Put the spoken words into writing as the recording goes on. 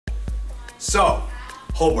So,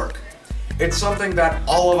 homework. It's something that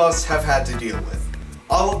all of us have had to deal with.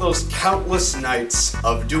 All of those countless nights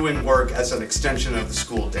of doing work as an extension of the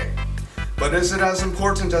school day. But is it as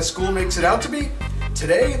important as school makes it out to be?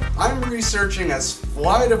 Today, I'm researching as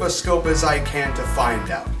wide of a scope as I can to find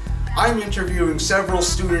out. I'm interviewing several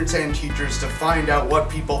students and teachers to find out what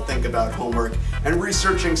people think about homework, and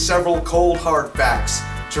researching several cold hard facts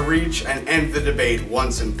to reach and end the debate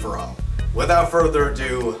once and for all. Without further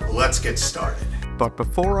ado, let's get started. But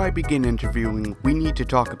before I begin interviewing, we need to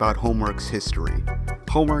talk about homework's history.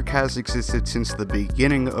 Homework has existed since the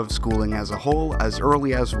beginning of schooling as a whole, as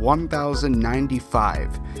early as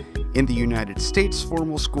 1095. In the United States,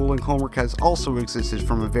 formal schooling homework has also existed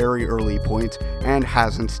from a very early point and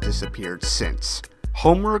hasn't disappeared since.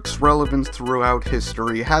 Homework's relevance throughout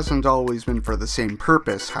history hasn't always been for the same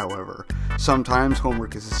purpose, however. Sometimes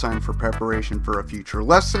homework is assigned for preparation for a future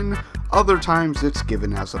lesson, other times it's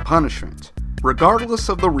given as a punishment. Regardless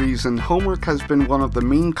of the reason, homework has been one of the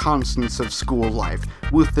main constants of school life,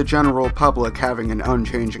 with the general public having an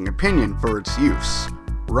unchanging opinion for its use.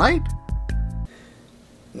 Right?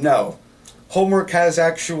 No. Homework has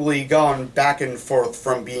actually gone back and forth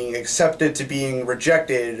from being accepted to being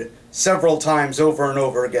rejected several times over and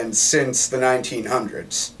over again since the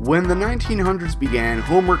 1900s. When the 1900s began,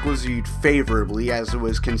 homework was viewed favorably as it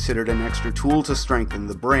was considered an extra tool to strengthen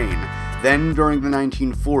the brain. Then, during the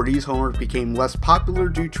 1940s, homework became less popular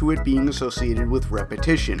due to it being associated with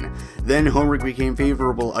repetition. Then homework became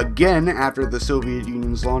favorable again after the Soviet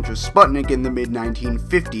Union's launch of Sputnik in the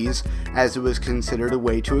mid-1950s, as it was considered a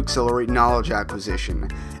way to accelerate knowledge acquisition.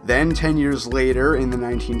 Then, 10 years later, in the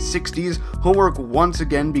 1960s, homework once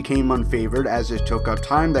again became unfavored as it took up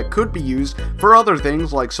time that could be used for other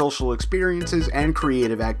things like social experiences and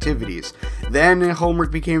creative activities. Then,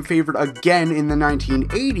 homework became favored again in the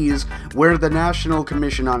 1980s, where the National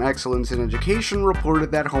Commission on Excellence in Education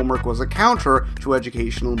reported that homework was a counter to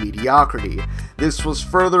educational mediocrity. This was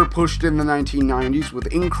further pushed in the 1990s with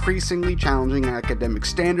increasingly challenging academic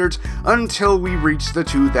standards until we reached the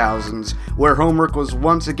 2000s, where homework was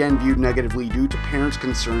once again viewed negatively due to parents'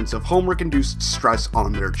 concerns of homework-induced stress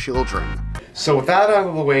on their children. So with that out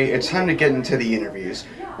of the way, it's time to get into the interviews.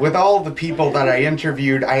 With all the people that I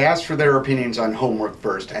interviewed, I asked for their opinions on homework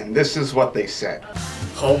first, and this is what they said.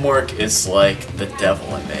 Homework is like the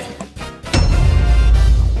devil in me.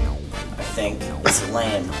 I think it's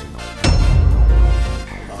lame.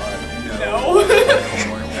 No.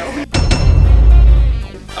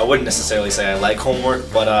 I wouldn't necessarily say I like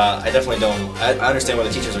homework, but I definitely don't. I understand where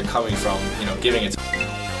the teachers are coming from, giving it.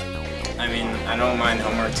 I mean, I don't mind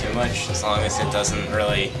homework too much as long as it doesn't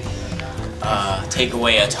really take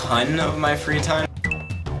away a ton of my free time.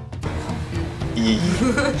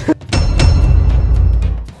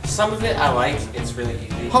 Some of it I like, it's really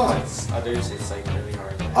easy. Others it's like really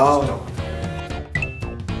hard.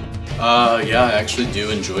 Yeah, I actually do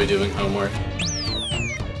enjoy doing homework.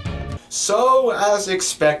 So, as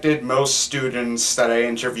expected, most students that I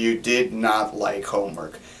interviewed did not like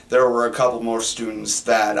homework. There were a couple more students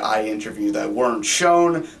that I interviewed that weren't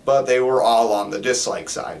shown, but they were all on the dislike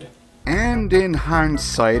side. And in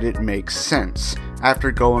hindsight, it makes sense.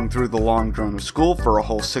 After going through the long drone of school for a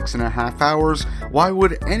whole 6.5 hours, why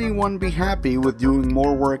would anyone be happy with doing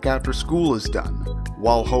more work after school is done?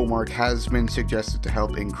 While homework has been suggested to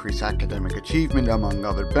help increase academic achievement among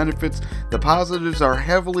other benefits, the positives are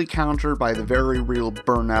heavily countered by the very real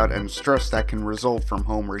burnout and stress that can result from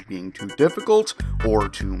homework being too difficult or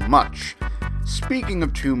too much. Speaking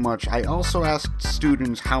of too much, I also asked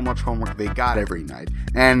students how much homework they got every night,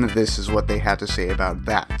 and this is what they had to say about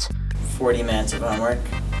that. 40 minutes of homework.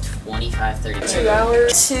 25, 30. 2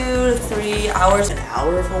 hours. 2 to 3 hours. An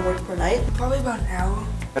hour of homework per night? Probably about an hour.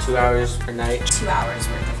 2 hours per night. 2 hours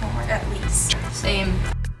worth of homework at least. Same.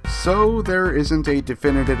 So there isn't a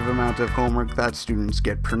definitive amount of homework that students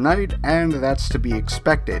get per night, and that's to be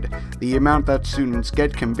expected. The amount that students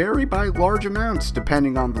get can vary by large amounts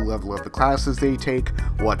depending on the level of the classes they take,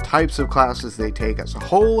 what types of classes they take as a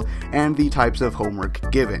whole, and the types of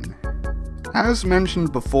homework given. As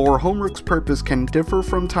mentioned before, homework's purpose can differ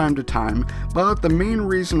from time to time, but the main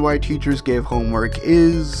reason why teachers give homework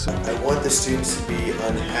is... I want the students to be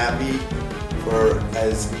unhappy for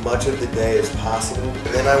as much of the day as possible. And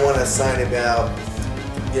then I want to assign about,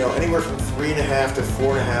 anywhere from 3.5 to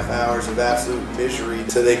 4.5 hours of absolute misery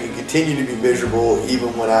so they can continue to be miserable even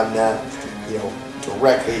when I'm not,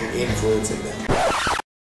 directly influencing them.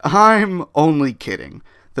 I'm only kidding.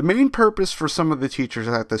 The main purpose for some of the teachers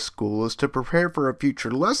at this school is to prepare for a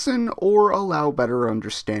future lesson or allow better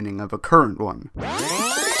understanding of a current one.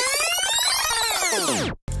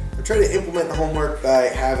 I try to implement the homework by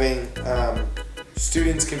having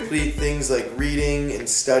students complete things like reading and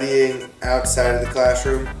studying outside of the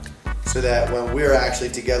classroom, so that when we're actually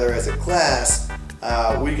together as a class,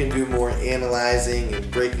 we can do more analyzing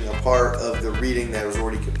and breaking apart of the reading that was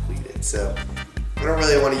already completed. So we don't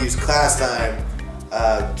really want to use class time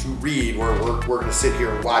to read, where we're going to sit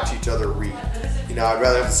here and watch each other read. You know, I'd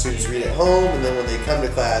rather have the students read at home, and then when they come to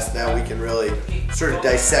class, now we can really sort of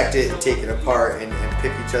dissect it and take it apart and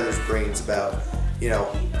pick each other's brains about, you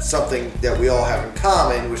know, something that we all have in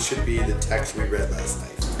common, which should be the text we read last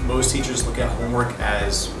night. Most teachers look at homework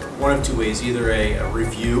as one of two ways: either a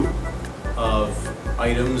review of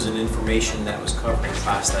items and information that was covered in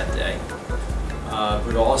class that day,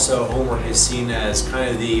 but also homework is seen as kind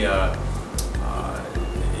of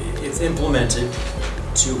it's implemented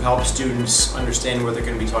to help students understand what they're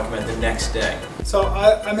going to be talking about the next day. So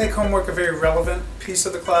I make homework a very relevant piece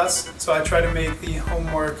of the class, so I try to make the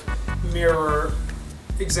homework mirror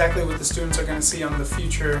exactly what the students are going to see on the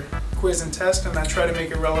future quiz and test, and I try to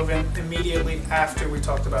make it relevant immediately after we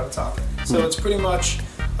talked about a topic. So it's pretty much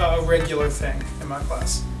a regular thing in my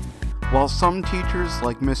class. While some teachers,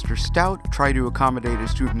 like Mr. Stout, try to accommodate a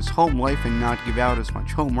student's home life and not give out as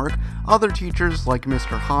much homework, other teachers, like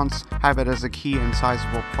Mr. Hans, have it as a key and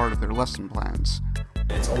sizable part of their lesson plans.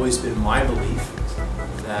 It's always been my belief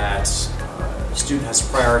that a student has to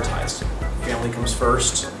prioritize. Family comes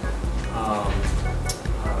first.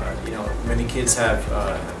 You know, many kids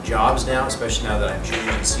have jobs now, especially now that I'm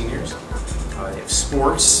juniors and seniors. They have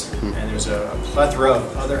sports, and there's a plethora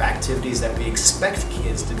of other activities that we expect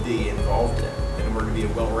kids to be involved in order to be a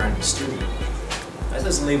well-rounded student. That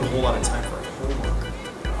doesn't leave a whole lot of time for homework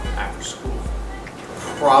after school.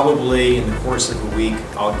 Probably in the course of a week,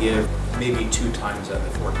 I'll give maybe 2 times out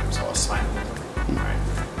of the 4 times I'll assign homework.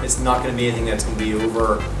 Right? It's not going to be anything that's going to be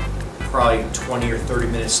over probably 20 or 30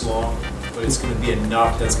 minutes long, but it's going to be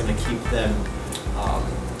enough that's going to keep them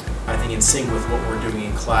I think in sync with what we're doing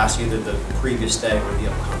in class, either the previous day or the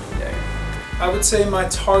upcoming day. I would say my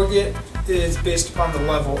target is based upon the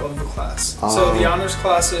level of the class. So the honors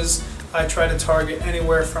classes, I try to target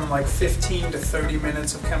anywhere from like 15 to 30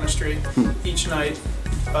 minutes of chemistry each night.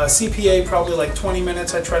 CPA, probably like 20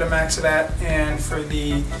 minutes I try to max it at, and for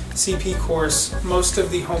the CP course, most of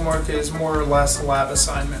the homework is more or less lab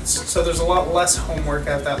assignments. So there's a lot less homework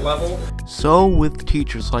at that level. So, with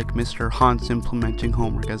teachers like Mr. Hans implementing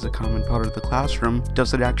homework as a common part of the classroom,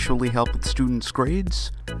 does it actually help with students'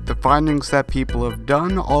 grades? The findings that people have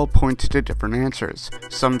done all point to different answers.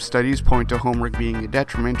 Some studies point to homework being a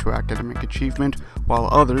detriment to academic achievement, while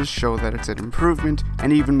others show that it's an improvement,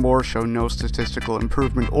 and even more show no statistical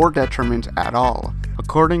improvement or detriment at all.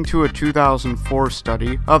 According to a 2004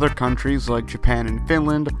 study, other countries like Japan and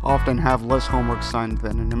Finland often have less homework assigned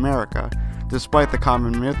than in America. Despite the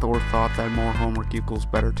common myth or thought that more homework equals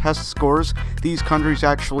better test scores, these countries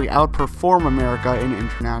actually outperform America in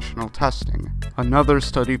international testing. Another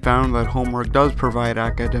study found that homework does provide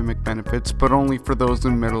academic benefits, but only for those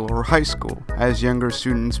in middle or high school, as younger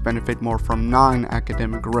students benefit more from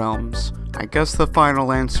non-academic realms. I guess the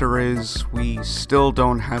final answer is, we still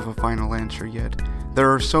don't have a final answer yet.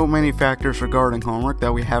 There are so many factors regarding homework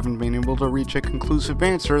that we haven't been able to reach a conclusive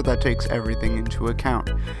answer that takes everything into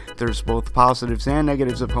account. There's both positives and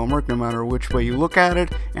negatives of homework no matter which way you look at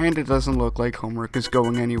it, and it doesn't look like homework is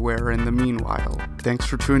going anywhere in the meanwhile. Thanks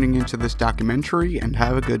for tuning into this documentary, and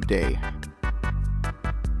have a good day.